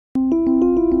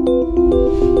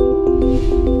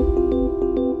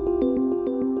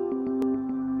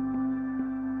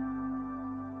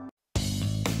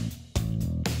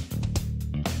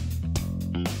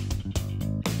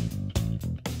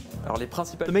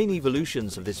The main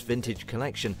evolutions of this vintage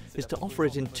collection is to offer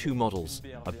it in two models,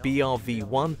 a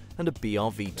BRV1 and a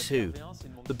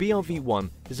BRV2. The BRV1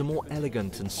 is a more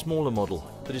elegant and smaller model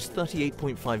that is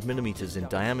 38.5mm in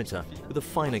diameter with a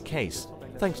finer case,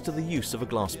 thanks to the use of a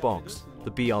glass box.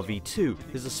 The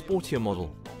BRV2 is a sportier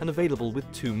model and available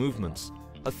with two movements,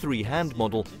 a three-hand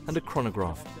model and a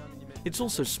chronograph. It's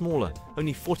also smaller,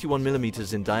 only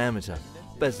 41mm in diameter,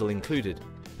 bezel included,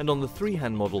 and on the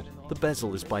three-hand model, the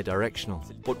bezel is bidirectional.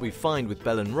 What we find with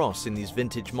Bell&Ross in these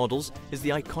vintage models is the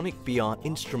iconic BR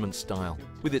instrument style,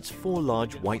 with its four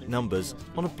large white numbers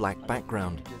on a black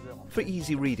background, for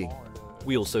easy reading.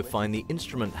 We also find the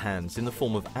instrument hands in the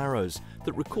form of arrows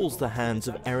that recalls the hands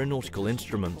of aeronautical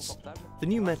instruments. The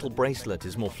new metal bracelet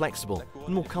is more flexible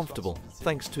and more comfortable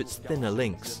thanks to its thinner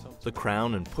links. The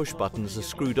crown and push buttons are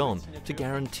screwed on to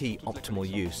guarantee optimal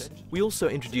use. We also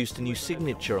introduced a new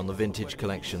signature on the vintage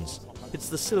collections. It's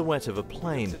the silhouette of a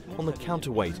plane on the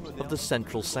counterweight of the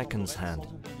central seconds hand.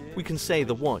 We can say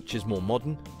the watch is more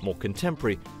modern, more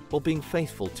contemporary, while being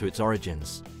faithful to its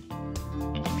origins.